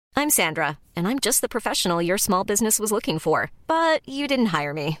I'm Sandra, and I'm just the professional your small business was looking for. But you didn't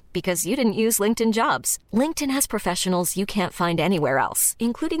hire me because you didn't use LinkedIn Jobs. LinkedIn has professionals you can't find anywhere else,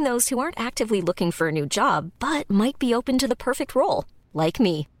 including those who aren't actively looking for a new job, but might be open to the perfect role, like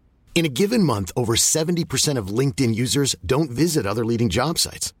me. In a given month, over 70% of LinkedIn users don't visit other leading job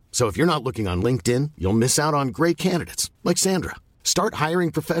sites. So if you're not looking on LinkedIn, you'll miss out on great candidates like Sandra. Start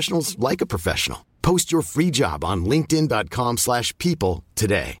hiring professionals like a professional. Post your free job on linkedin.com/people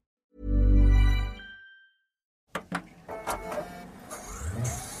today.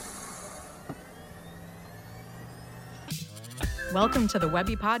 Welcome to the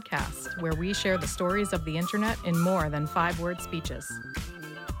Webby Podcast, where we share the stories of the internet in more than 5-word speeches.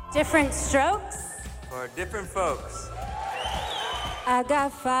 Different strokes for different folks. I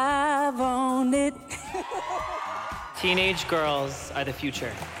got 5 on it. Teenage girls are the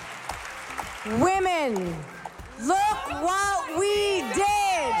future. Women, look what we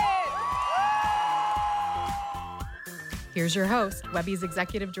did. Here's your host, Webby's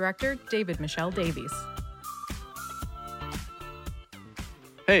Executive Director, David Michelle Davies.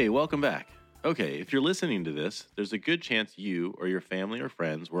 Hey, welcome back. Okay, if you're listening to this, there's a good chance you or your family or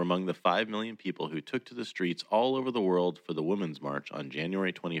friends were among the 5 million people who took to the streets all over the world for the Women's March on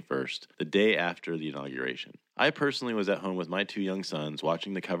January 21st, the day after the inauguration. I personally was at home with my 2 young sons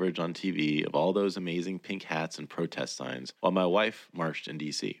watching the coverage on TV of all those amazing pink hats and protest signs while my wife marched in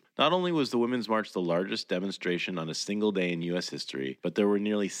D.C. Not only was the Women's March the largest demonstration on a single day in U.S. history, but there were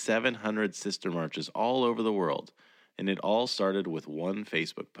nearly 700 sister marches all over the world, and it all started with one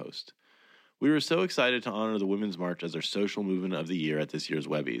Facebook post. We were so excited to honor the Women's March as our social movement of the year at this year's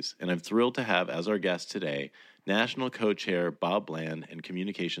Webbies, and I'm thrilled to have as our guest today, National Co-Chair Bob Bland and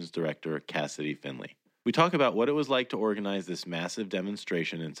Communications Director Cassady Fendlay. We talk about what it was like to organize this massive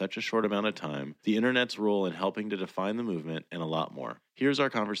demonstration in such a short amount of time, the internet's role in helping to define the movement, and a lot more. Here's our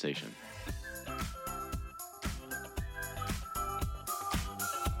conversation.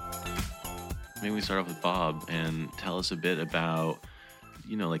 Maybe we start off with Bob and tell us a bit about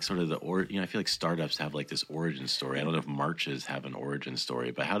sort of I feel like startups have like this origin story. I don't know if marches have an origin story,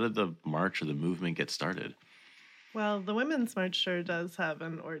 but how did the march or the movement get started? Well, the Women's March sure does have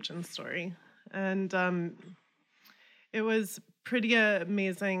an origin story. And it was pretty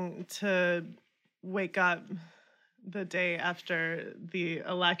amazing to wake up the day after the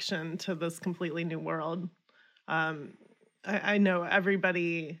election to this completely new world. I know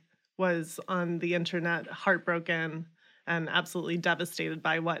everybody was on the internet heartbroken and absolutely devastated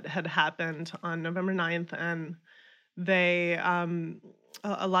by what had happened on November 9th. And they,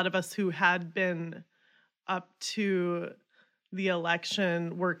 a lot of us who had been up to the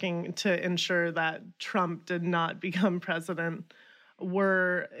election working to ensure that Trump did not become president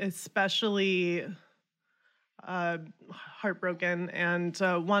were especially heartbroken and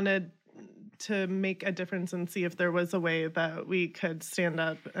wanted to make a difference and see if there was a way that we could stand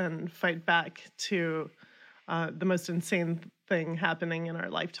up and fight back to the most insane thing happening in our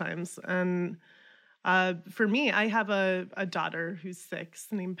lifetimes. And for me, I have a daughter who's 6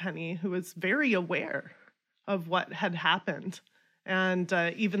 named Penny, who was very aware of what had happened. And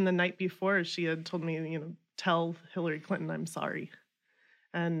even the night before, she had told me, tell Hillary Clinton I'm sorry.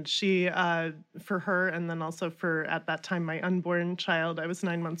 And she, for her, and then also for, at that time, my unborn child, I was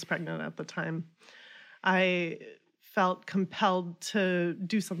 9 months pregnant at the time, I felt compelled to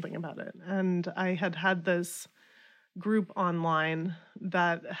do something about it. And I had this group online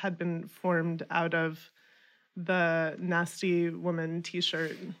that had been formed out of the Nasty Woman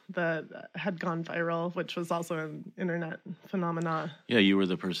t-shirt that had gone viral, which was also an internet phenomena. Yeah, you were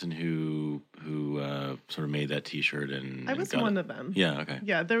the person who sort of made that t-shirt, and I was one of them. Yeah, okay.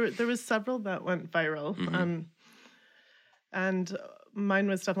 Yeah, there was several that went viral, and mine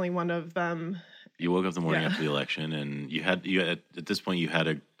was definitely one of them. You woke up the morning after the election, and you had at this point you had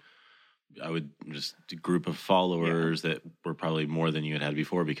a group of followers that were probably more than you had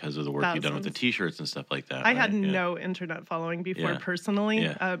before because of the work you've done with the t-shirts and stuff like that. I had no internet following before personally.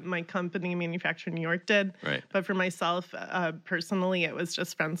 Yeah. My company, Manufacture New York, did. Right. But for myself, personally, it was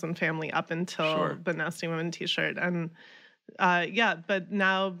just friends and family up until the Nasty Woman t-shirt. And but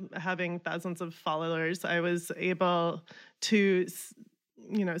now having thousands of followers, I was able to,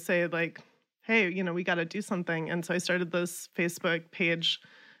 say like, hey, we got to do something. And so I started this Facebook page.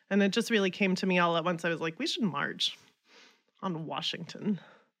 And it just really came to me all at once. I was like, we should march on Washington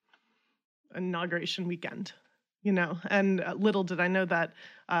inauguration weekend, And little did I know that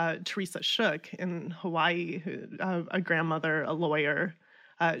Teresa Shook in Hawaii, a grandmother, a lawyer,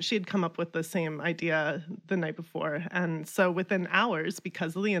 she had come up with the same idea the night before. And so within hours,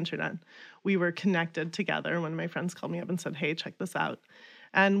 because of the internet, we were connected together when my friends called me up and said, hey, check this out.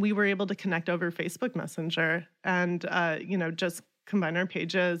 And we were able to connect over Facebook Messenger and, just combine our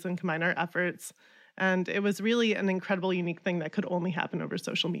pages and combine our efforts. And it was really an incredible, unique thing that could only happen over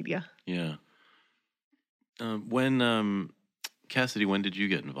social media. Yeah. Cassady, when did you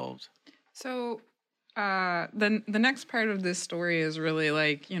get involved? So the next part of this story is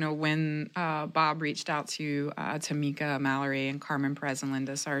really when Bob reached out to Tamika Mallory and Carmen Perez and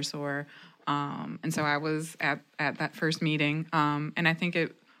Linda Sarsour. And so I was at that first meeting. And I think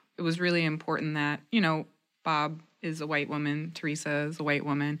it was really important that, Bob is a white woman, Teresa is a white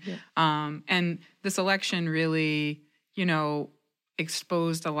woman. Yeah. And this election really,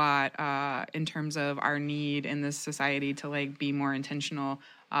 exposed a lot in terms of our need in this society to be more intentional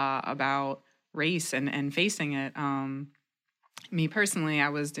about race and facing it. Me personally, I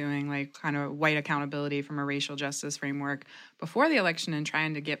was doing kind of white accountability from a racial justice framework before the election and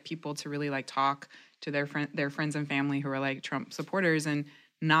trying to get people to really talk to their friends and family who are Trump supporters, and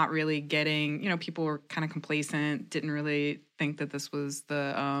not really getting, people were kind of complacent, didn't really think that this was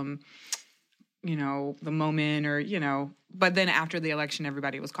the the moment or, but then after the election,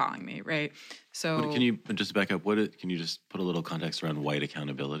 everybody was calling me, right? So can you just back up? Can you just put a little context around white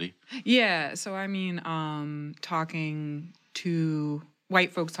accountability? Yeah. So, I mean, talking to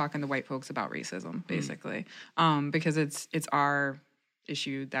white folks about racism, basically, because it's our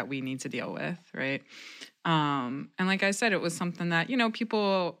issue that we need to deal with, right? And like I said, it was something that,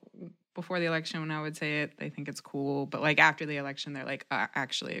 people before the election, when I would say it, they think it's cool. But after the election, they're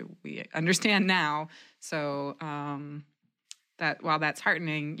actually, we understand now. So that while that's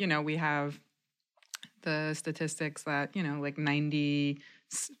heartening, we have the statistics that,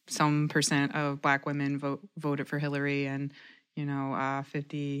 90% of Black women voted for Hillary, and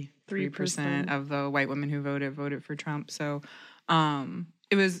 53% of the white women who voted for Trump. So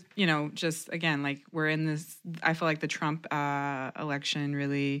it was, just again, we're in this. I feel like the Trump election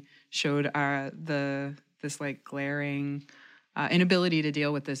really showed this glaring inability to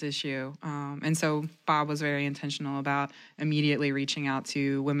deal with this issue. And so Bob was very intentional about immediately reaching out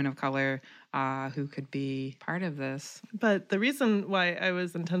to women of color who could be part of this. But the reason why I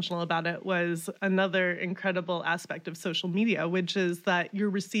was intentional about it was another incredible aspect of social media, which is that you're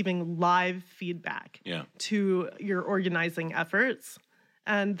receiving live feedback to your organizing efforts.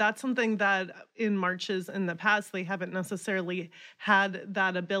 And that's something that in marches in the past, they haven't necessarily had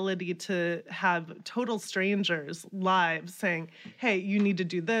that ability to have total strangers live saying, hey, you need to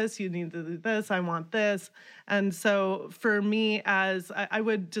do this, you need to do this, I want this. And so for me, as I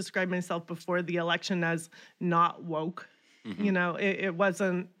would describe myself before the election as not woke, it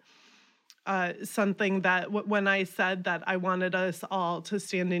wasn't something that when I said that I wanted us all to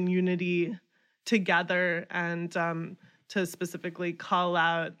stand in unity together and to specifically call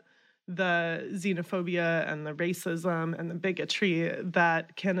out the xenophobia and the racism and the bigotry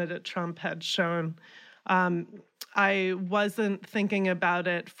that candidate Trump had shown. I wasn't thinking about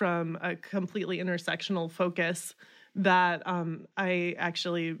it from a completely intersectional focus that I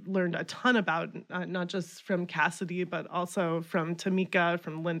actually learned a ton about, not just from Cassady, but also from Tamika,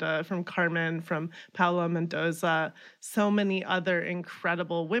 from Linda, from Carmen, from Paola Mendoza, so many other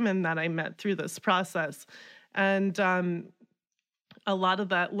incredible women that I met through this process. And a lot of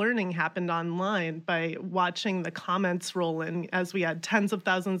that learning happened online by watching the comments roll in as we had tens of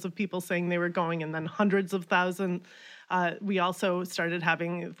thousands of people saying they were going and then hundreds of thousands. We also started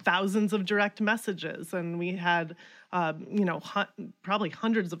having thousands of direct messages, and we had, probably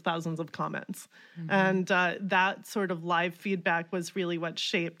hundreds of thousands of comments. Mm-hmm. And that sort of live feedback was really what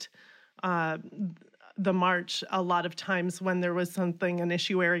shaped the march a lot of times when there was an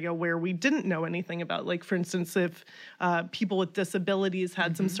issue area where we didn't know anything about. Like, for instance, if people with disabilities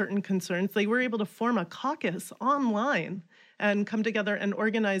had some certain concerns, they were able to form a caucus online and come together and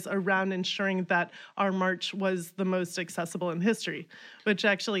organize around ensuring that our march was the most accessible in history, which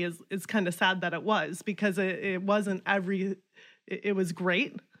actually is kind of sad that it was, because it wasn't it was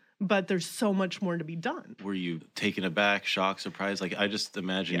great, but there's so much more to be done. Were you taken aback, shocked, surprised? I just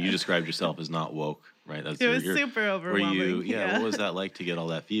imagine you described yourself as not woke, right? It was super overwhelming. What was that like to get all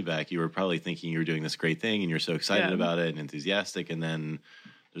that feedback? You were probably thinking you were doing this great thing and you're so excited about it and enthusiastic, and then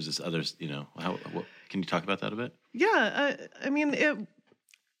there's this other, what, can you talk about that a bit? Yeah,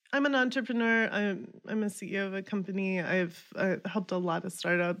 I'm an entrepreneur. I'm a CEO of a company. I've helped a lot of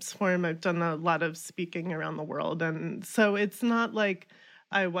startups form. I've done a lot of speaking around the world. And so it's not like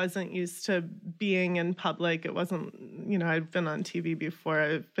I wasn't used to being in public. It wasn't, I've been on TV before.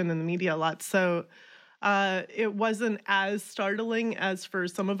 I've been in the media a lot. So it wasn't as startling as for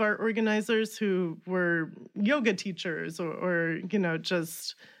some of our organizers who were yoga teachers or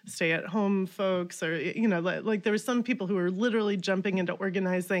just stay-at-home folks, or, like there were some people who were literally jumping into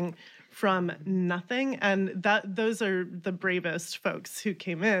organizing from nothing. And those are the bravest folks who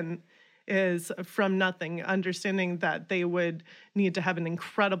came in, is from nothing, understanding that they would need to have an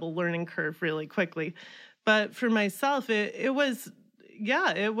incredible learning curve really quickly. But for myself, it was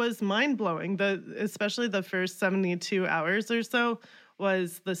mind-blowing. Especially the first 72 hours or so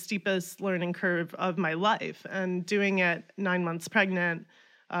was the steepest learning curve of my life. And doing it 9 months pregnant,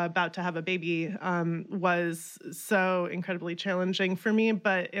 about to have a baby, was so incredibly challenging for me,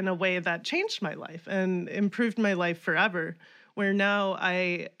 but in a way that changed my life and improved my life forever, where now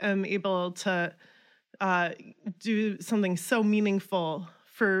I am able to do something so meaningful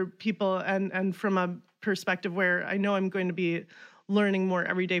for people, and from a perspective where I know I'm going to be learning more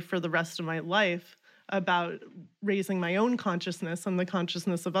every day for the rest of my life about raising my own consciousness and the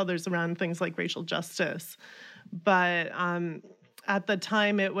consciousness of others around things like racial justice. But at the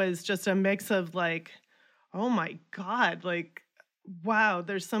time, it was just a mix of like, oh my God, like, wow,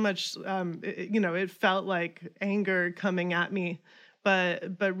 there's so much, it felt like anger coming at me.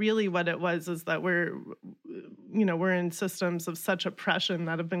 But really what it was is that we're in systems of such oppression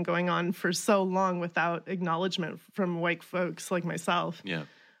that have been going on for so long without acknowledgement from white folks like myself. Yeah.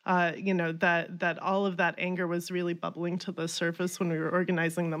 That all of that anger was really bubbling to the surface when we were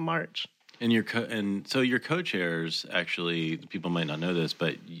organizing the march. And so your co-chairs, actually, people might not know this,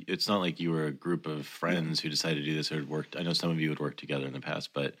 but it's not like you were a group of friends who decided to do this or had worked. I know some of you had worked together in the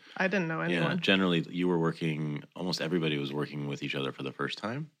past, but I didn't know anyone. Yeah, generally, you were working. Almost everybody was working with each other for the first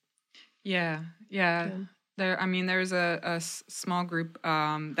time. Yeah. There's a small group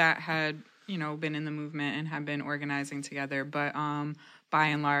that had been in the movement and had been organizing together, but by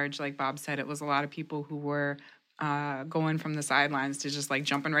and large, like Bob said, it was a lot of people who were going from the sidelines to just like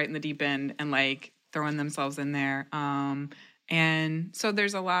jumping right in the deep end and like throwing themselves in there. And so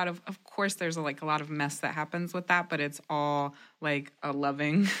there's a lot of course, there's a lot of mess that happens with that, but it's all like a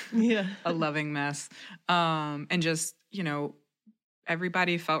loving, a loving mess. And just,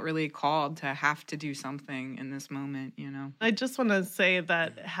 everybody felt really called to have to do something in this moment, I just want to say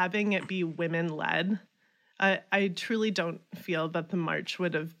that having it be women-led, I truly don't feel that the march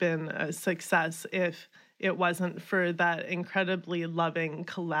would have been a success if it wasn't for that incredibly loving,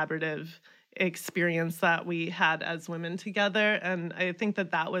 collaborative experience that we had as women together. And I think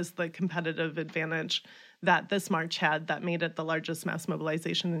that was the competitive advantage that this march had that made it the largest mass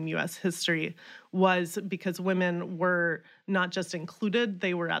mobilization in U.S. history, was because women were not just included,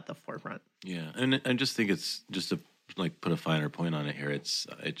 they were at the forefront. Yeah, and I just think it's just to put a finer point on it here.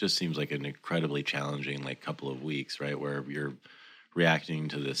 It just seems like an incredibly challenging couple of weeks, right, where you're reacting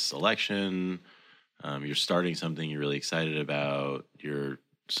to this election. You're starting something you're really excited about. You're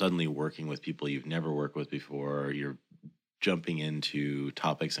suddenly working with people you've never worked with before. You're jumping into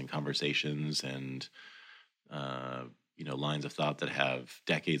topics and conversations and, lines of thought that have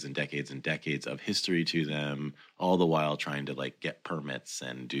decades and decades and decades of history to them, all the while trying to get permits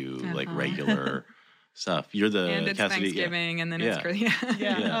and do regular stuff. You're the and it's Cassady, Thanksgiving, and then yeah. it's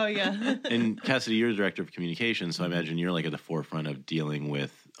Yeah. Oh yeah. And Cassady, you're the director of communications, so I imagine you're at the forefront of dealing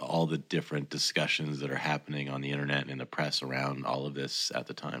with all the different discussions that are happening on the internet and in the press around all of this at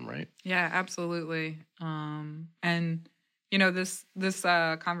the time, right? Yeah, absolutely. And this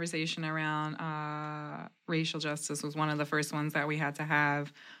conversation around racial justice was one of the first ones that we had to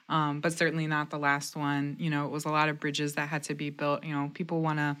have, but certainly not the last one. It was a lot of bridges that had to be built. People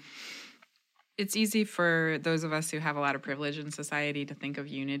want to. It's easy for those of us who have a lot of privilege in society to think of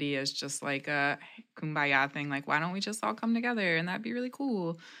unity as just like a kumbaya thing. Like, why don't we just all come together and that'd be really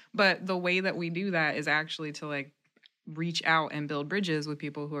cool? But the way that we do that is actually to reach out and build bridges with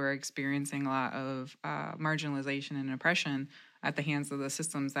people who are experiencing a lot of marginalization and oppression at the hands of the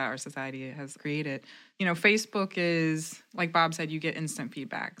systems that our society has created. Facebook is, like Bob said, you get instant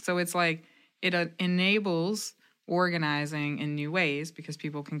feedback. So it's it enables organizing in new ways because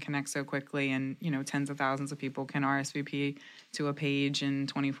people can connect so quickly, and tens of thousands of people can RSVP to a page in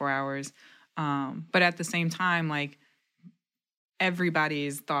 24 hours. But at the same time,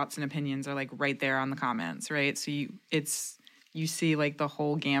 everybody's thoughts and opinions are right there on the comments, right? So you see the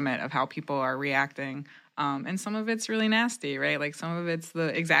whole gamut of how people are reacting. And some of it's really nasty, right? Some of it's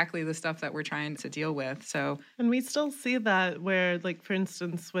exactly the stuff that we're trying to deal with. So, and we still see that where, for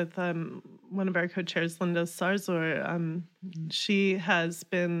instance, with one of our co-chairs, Linda Sarzour, she has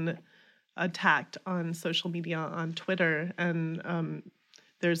been attacked on social media, on Twitter, and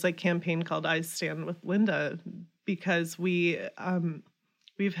there's a campaign called I Stand with Linda, because we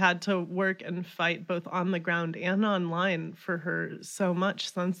we've had to work and fight both on the ground and online for her so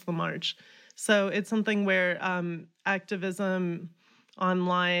much since the march. So it's something where activism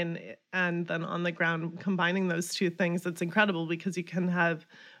online and then on the ground, combining those two things, it's incredible because you can have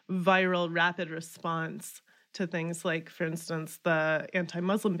viral, rapid response to things like, for instance, the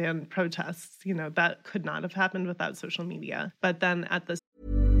anti-Muslim ban protests. That could not have happened without social media. But then at the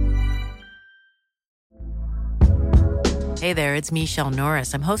Hey there, it's Michelle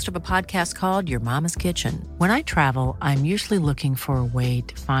Norris. I'm host of a podcast called Your Mama's Kitchen. When I travel, I'm usually looking for a way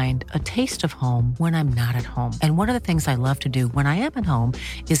to find a taste of home when I'm not at home. And one of the things I love to do when I am at home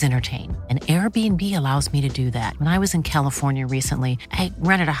is entertain. And Airbnb allows me to do that. When I was in California recently, I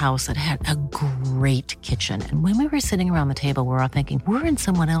rented a house that had a great kitchen. And when we were sitting around the table, we're all thinking, we're in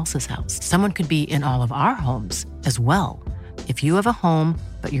someone else's house. Someone could be in all of our homes as well. If you have a home,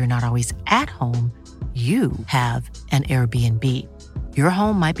 but you're not always at home, you have an Airbnb. Your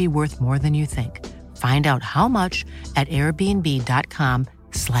home might be worth more than you think. Find out how much at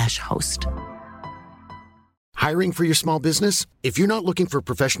airbnb.com/host. Hiring for your small business? If you're not looking for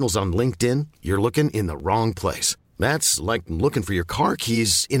professionals on LinkedIn, you're looking in the wrong place. That's like looking for your car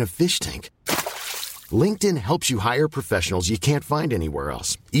keys in a fish tank. LinkedIn helps you hire professionals you can't find anywhere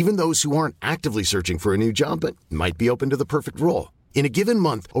else, even those who aren't actively searching for a new job but might be open to the perfect role. In a given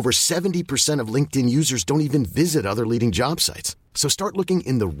month, over 70% of LinkedIn users don't even visit other leading job sites. So start looking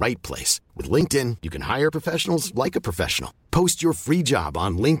in the right place. With LinkedIn, you can hire professionals like a professional. Post your free job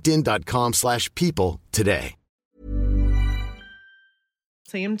on linkedin.com/people today.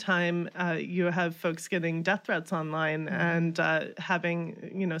 Same time, you have folks getting death threats online and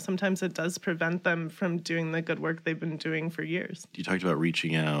having, sometimes it does prevent them from doing the good work they've been doing for years. You talked about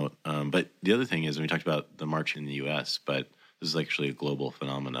reaching out, but the other thing is, and we talked about the march in the U.S., but this is actually a global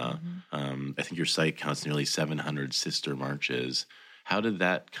phenomena. I think your site counts nearly 700 sister marches. How did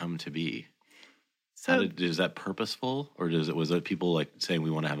that come to be? Is that purposeful, or was it people like saying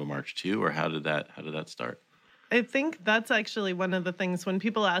we want to have a march too, or how did that start? I think that's actually one of the things when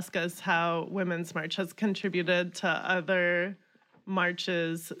people ask us how Women's March has contributed to other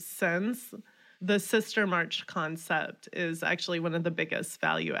marches since. The sister march concept is actually one of the biggest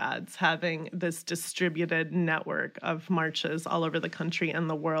value adds, having this distributed network of marches all over the country and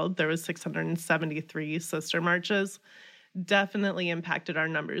the world. There was 673 sister marches. Definitely impacted our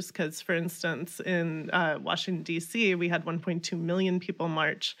numbers because, for instance, in Washington, D.C., we had 1.2 million people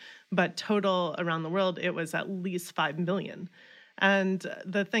march, but total around the world, it was at least 5 million. And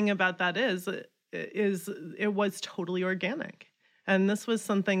the thing about that is it was totally organic. And this was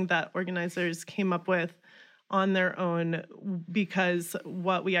something that organizers came up with on their own because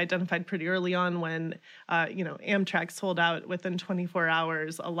what we identified pretty early on when, Amtrak sold out within 24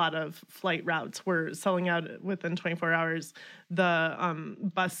 hours, a lot of flight routes were selling out within 24 hours. The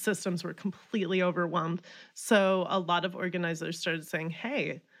bus systems were completely overwhelmed. So a lot of organizers started saying,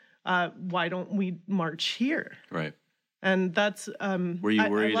 hey, why don't we march here? Right. And that's, were you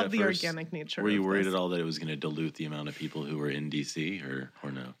worried I love at the first, organic nature. Were you worried at all that it was going to dilute the amount of people who were in DC or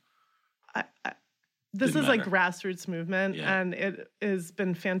no? This is a grassroots movement, and it has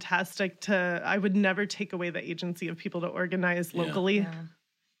been fantastic I would never take away the agency of people to organize locally.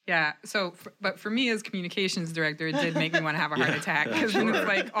 Yeah. So, but for me as communications director, it did make me want to have a heart attack because then it's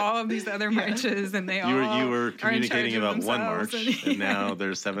like all of these other marches and you were communicating about one march and now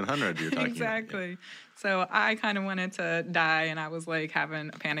there's 700 you're talking exactly. So I kind of wanted to die and I was like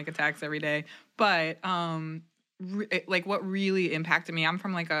having panic attacks every day. But what really impacted me, I'm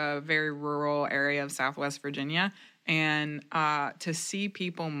from like a very rural area of Southwest Virginia. And to see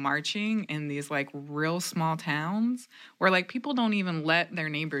people marching in these like real small towns where like people don't even let their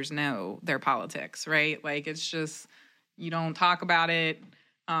neighbors know their politics, right? Like it's just, you don't talk about it.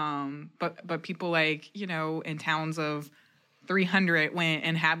 But people like, in towns of 300 went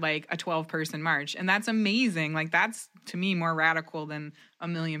and had like a 12-person march. And that's amazing. Like that's to me more radical than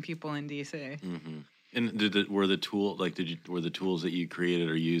 1 million people in DC. Mm-hmm. And were the tools that you created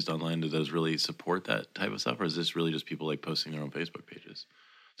or used online, did those really support that type of stuff, or is this really just people like posting their own Facebook pages?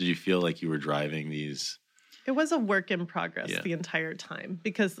 Did you feel like you were driving these? It was a work in progress the entire time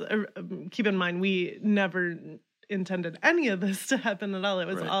because keep in mind we never intended any of this to happen at all. It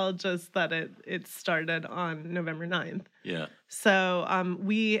was all just that it started on November 9th. Yeah. So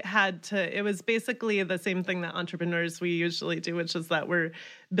we had to, it was basically the same thing that entrepreneurs we usually do, which is that we're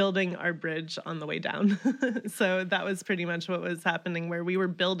building our bridge on the way down. So that was pretty much what was happening, where we were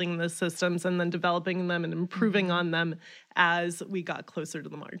building the systems and then developing them and improving on them as we got closer to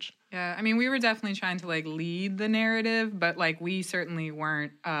the march. Yeah, I mean, we were definitely trying to like lead the narrative, but like we certainly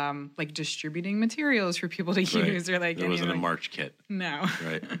weren't like distributing materials for people to use or like there wasn't a like, march kit. No.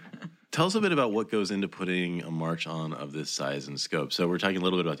 Right. Tell us a bit about what goes into putting a march on of this size and scope. So we're talking a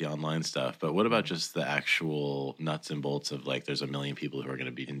little bit about the online stuff, but what about just the actual nuts and bolts of like there's 1 million people who are going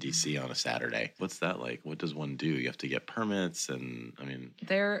to be in D.C. on a Saturday? What's that like? What does one do? You have to get permits and, I mean...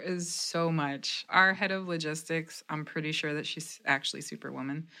 There is so much. Our head of logistics, I'm pretty sure that she's actually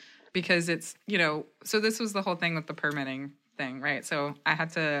Superwoman because it's, you know, so this was the whole thing with the permitting thing, right? So I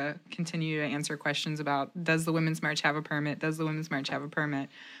had to continue to answer questions about, does the Women's March have a permit? Does the Women's March have a permit?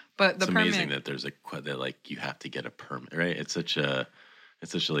 But the it's permit, amazing that there's that like you have to get a permit, right? It's such a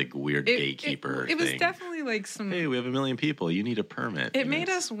like weird gatekeeper thing. It was definitely like some. Hey, we have 1 million people. You need a permit. It made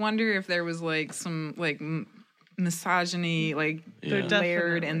us wonder if there was like some like misogyny like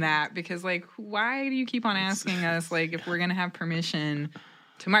layered in that, because like why do you keep on asking us like if we're gonna have permission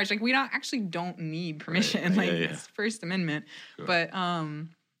to march? Like we don't need permission. Right. It's First Amendment, sure. But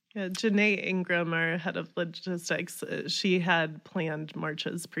Yeah, Janae Ingram, our head of logistics, she had planned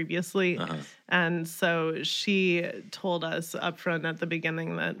marches previously. And so she told us up front at the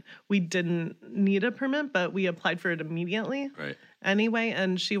beginning that we didn't need a permit, but we applied for it immediately. Right. Anyway,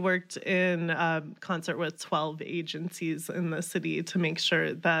 and she worked in concert with 12 agencies in the city to make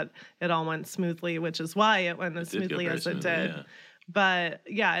sure that it all went smoothly, which is why it went as smoothly as it did. Yeah. But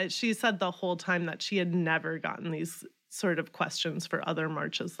yeah, she said the whole time that she had never gotten these sort of questions for other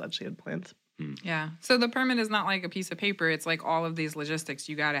marches that she had planned. Yeah. So the permit is not like a piece of paper. It's like all of these logistics.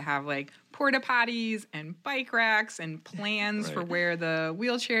 You got to have like porta potties and bike racks and plans for where the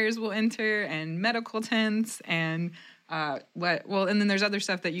wheelchairs will enter and medical tents and and then there's other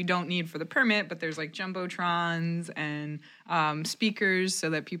stuff that you don't need for the permit, but there's like jumbotrons and speakers so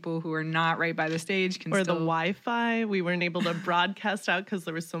that people who are not right by the stage can the Wi-Fi. We weren't able to broadcast out because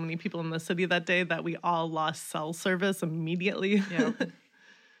there were so many people in the city that day that we all lost cell service immediately. Yep.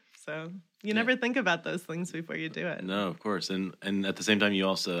 So you never think about those things before you do it. No, of course. And at the same time, you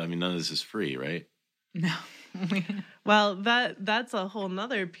also, I mean, none of this is free, right? No. Well, that's a whole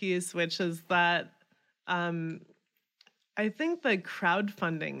nother piece, which is that I think the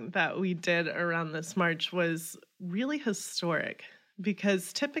crowdfunding that we did around this march was really historic,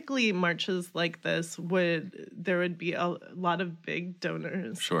 because typically marches like this there would be a lot of big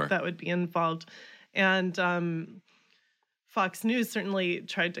donors that would be involved. And Fox News certainly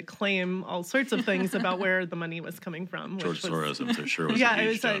tried to claim all sorts of things about where the money was coming from. George Soros, I'm so sure, was a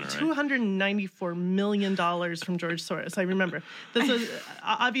huge donor, it was $294 million from George Soros. I remember. This was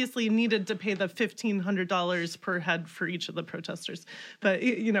obviously needed to pay the $1,500 per head for each of the protesters, but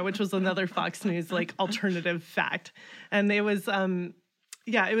which was another Fox News like alternative fact. And it was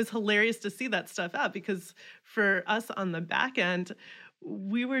it was hilarious to see that stuff out, because for us on the back end,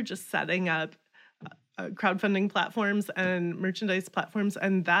 we were just setting up crowdfunding platforms and merchandise platforms,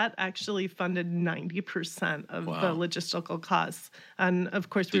 and that actually funded 90% of the logistical costs. And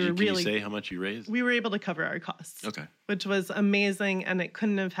of course, can you say how much you raised? We were able to cover our costs. Okay. Which was amazing, and it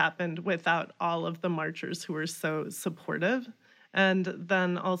couldn't have happened without all of the marchers who were so supportive. And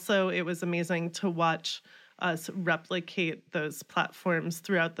then also, it was amazing to watch us replicate those platforms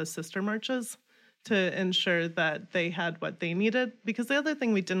throughout the sister marches to ensure that they had what they needed. Because the other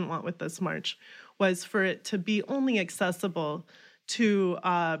thing we didn't want with this march was for it to be only accessible to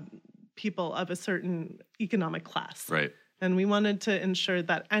people of a certain economic class. Right. And we wanted to ensure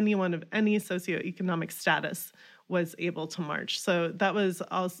that anyone of any socioeconomic status was able to march. So that was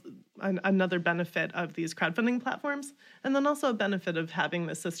also another benefit of these crowdfunding platforms, and then also a benefit of having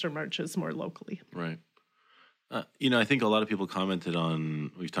the sister marches more locally. Right. I think a lot of people commented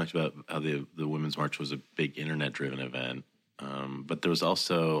on, we've talked about how the Women's March was a big internet-driven event. But there was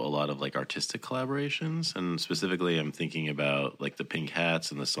also a lot of like artistic collaborations, and specifically I'm thinking about like the Pink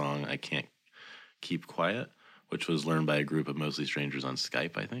Hats and the song I Can't Keep Quiet, which was learned by a group of mostly strangers on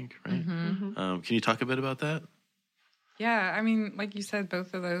Skype, I think, right? Can you talk a bit about that? Yeah, I mean, like you said,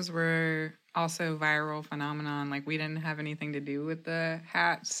 both of those were also viral phenomenon. Like we didn't have anything to do with the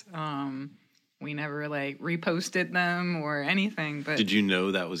hats. We never like reposted them or anything. But did you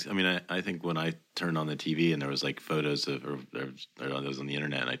know that was? I mean, I think when I turned on the TV and there was like photos of, or that was on the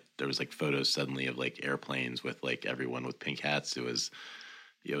internet, and there was like photos suddenly of like airplanes with like everyone with pink hats. It was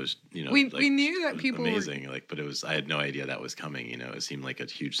we knew that people amazing. But it was, I had no idea that was coming. It seemed like a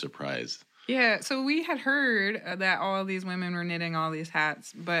huge surprise. Yeah, so we had heard that all these women were knitting all these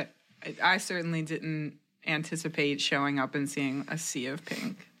hats, but I certainly didn't anticipate showing up and seeing a sea of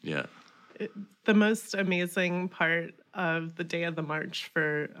pink. Yeah. The most amazing part of the day of the march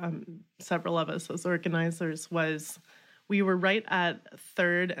for several of us as organizers was we were right at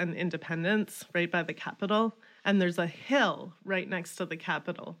 3rd and Independence, right by the Capitol, and there's a hill right next to the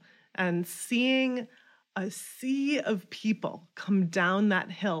Capitol. And seeing a sea of people come down that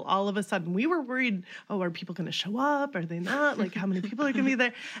hill, all of a sudden, we were worried, are people going to show up? Are they not? Like, how many people are going to be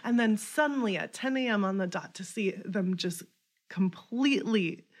there? And then suddenly at 10 a.m. on the dot to see them just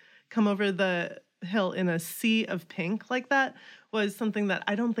completely come over the hill in a sea of pink like that was something that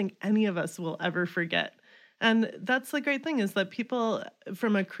I don't think any of us will ever forget. And that's the great thing is that people,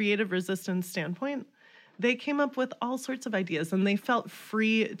 from a creative resistance standpoint, they came up with all sorts of ideas and they felt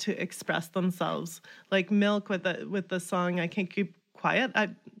free to express themselves. Like Milk with the song I Can't Keep Quiet,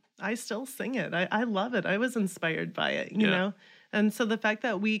 I still sing it. I love it. I was inspired by it, you know? And so the fact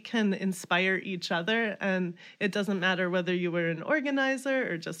that we can inspire each other, and it doesn't matter whether you were an organizer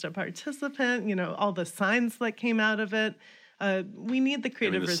or just a participant, you know, all the signs that came out of it, we need the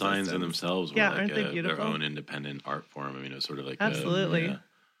creative resistance. The signs in themselves were like aren't they beautiful? Their own independent art form. I mean, it was sort of like absolutely.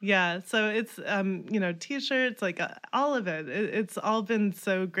 Yeah, so it's, T-shirts, like all of it. It's all been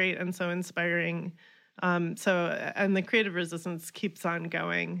so great and so inspiring. And the creative resistance keeps on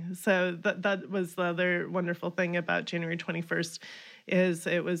going. So that was the other wonderful thing about January 21st is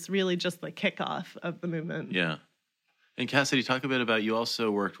it was really just the kickoff of the movement. Yeah. And Cassady, talk a bit about, you also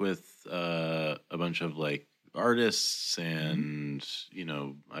worked with a bunch of like artists and,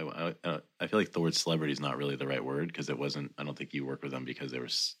 I feel like the word celebrity is not really the right word because I don't think you worked with them because they were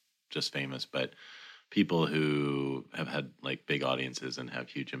just famous, but people who have had like big audiences and have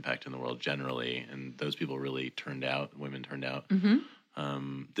huge impact in the world generally. And those people really women turned out.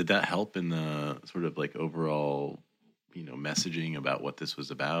 Mm-hmm. Did that help in the sort of like overall, messaging about what this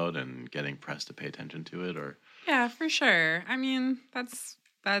was about and getting press to pay attention to it? Or yeah, for sure. I mean, that's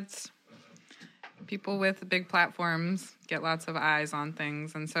people with big platforms get lots of eyes on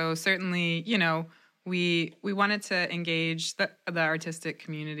things. And so certainly, we wanted to engage the artistic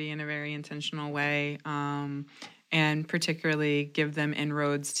community in a very intentional way, and particularly give them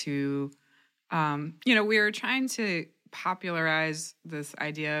inroads to, we were trying to popularize this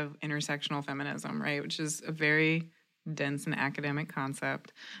idea of intersectional feminism, right, which is a very dense and academic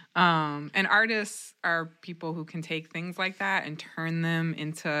concept. And artists are people who can take things like that and turn them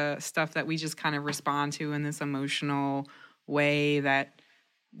into stuff that we just kind of respond to in this emotional way that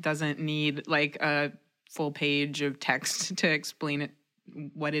doesn't need like a full page of text to explain it,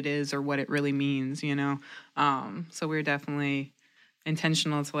 what it is or what it really means, So we're definitely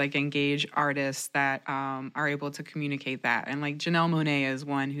intentional to like engage artists that are able to communicate that. And like Janelle Monáe is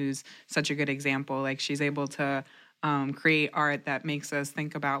one who's such a good example. Like she's able to create art that makes us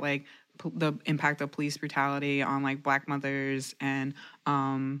think about like the impact of police brutality on like Black mothers and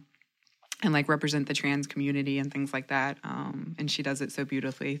like represent the trans community and things like that. And she does it so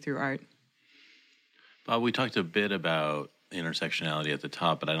beautifully through art. Bob, we talked a bit about intersectionality at the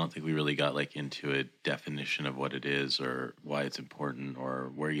top, but I don't think we really got like into a definition of what it is or why it's important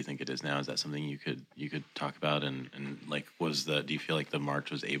or where you think it is now. Is that something you could talk about? And like, do you feel like the march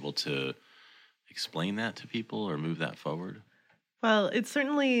was able to explain that to people or move that forward? Well, it's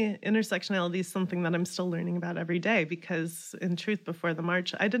certainly intersectionality is something that I'm still learning about every day because in truth, before the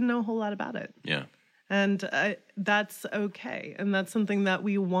march, I didn't know a whole lot about it. Yeah. And that's okay. And that's something that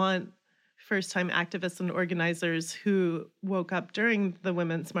we want first-time activists and organizers who woke up during the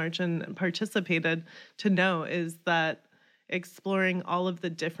Women's March and participated to know is that exploring all of the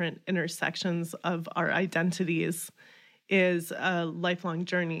different intersections of our identities is a lifelong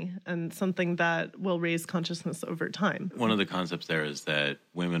journey and something that will raise consciousness over time. One of the concepts there is that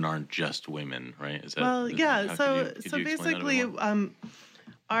women aren't just women, right? So basically,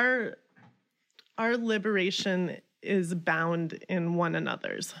 our liberation is bound in one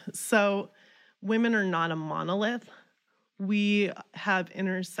another's. So women are not a monolith. We have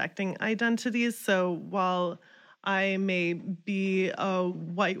intersecting identities. So while I may be a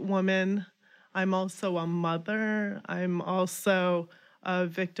white woman, I'm also a mother. I'm also a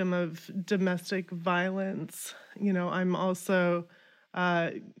victim of domestic violence. I'm also,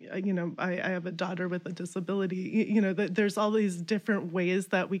 I have a daughter with a disability. There's all these different ways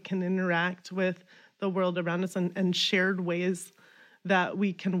that we can interact with the world around us and shared ways that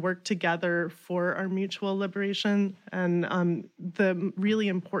we can work together for our mutual liberation. And the really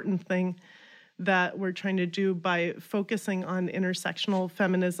important thing that we're trying to do by focusing on intersectional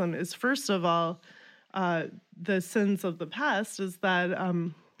feminism is, first of all, the sins of the past is that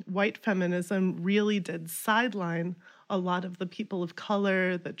white feminism really did sideline a lot of the people of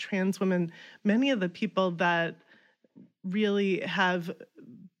color, the trans women, many of the people that really have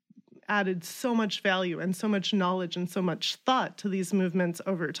added so much value and so much knowledge and so much thought to these movements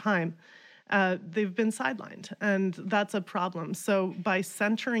over time. They've been sidelined, and that's a problem. So by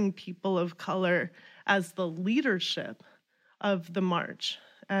centering people of color as the leadership of the march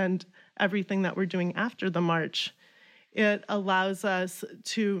and everything that we're doing after the march, it allows us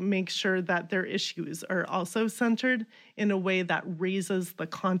to make sure that their issues are also centered in a way that raises the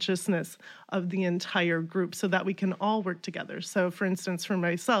consciousness of the entire group so that we can all work together. So, for instance, for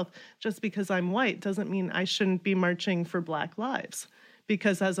myself, just because I'm white doesn't mean I shouldn't be marching for Black lives.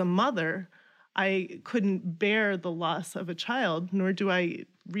 Because as a mother, I couldn't bear the loss of a child, nor do I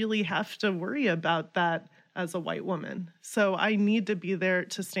really have to worry about that as a white woman. So I need to be there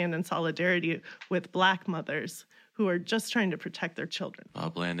to stand in solidarity with Black mothers who are just trying to protect their children.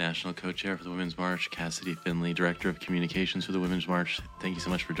 Bob Bland, National Co-Chair for the Women's March. Cassady Fendlay, Director of Communications for the Women's March. Thank you so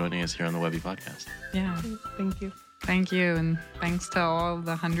much for joining us here on the Webby Podcast. Yeah. Thank you. Thank you. And thanks to all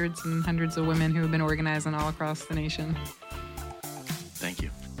the hundreds and hundreds of women who have been organizing all across the nation. Thank you.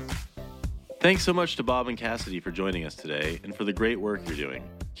 Thanks so much to Bob and Cassady for joining us today and for the great work you're doing.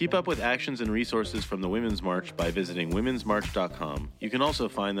 Keep up with actions and resources from the Women's March by visiting womensmarch.com. You can also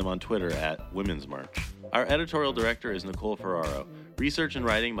find them on Twitter at Women's March. Our editorial director is Nicole Ferraro. Research and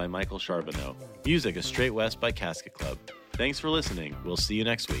writing by Michael Charbonneau. Music is Straight West by Casket Club. Thanks for listening. We'll see you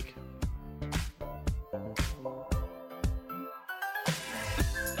next week.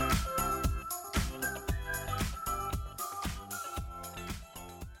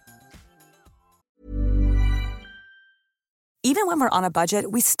 Even when we're on a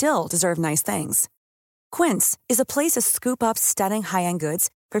budget, we still deserve nice things. Quince is a place to scoop up stunning high-end goods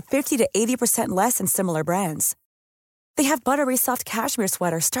for 50 to 80% less than similar brands. They have buttery soft cashmere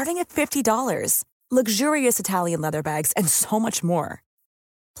sweaters starting at $50, luxurious Italian leather bags, and so much more.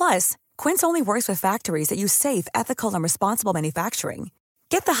 Plus, Quince only works with factories that use safe, ethical, and responsible manufacturing.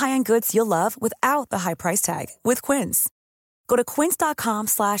 Get the high-end goods you'll love without the high price tag with Quince. Go to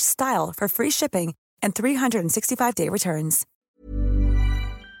quince.com/style for free shipping and 365-day returns.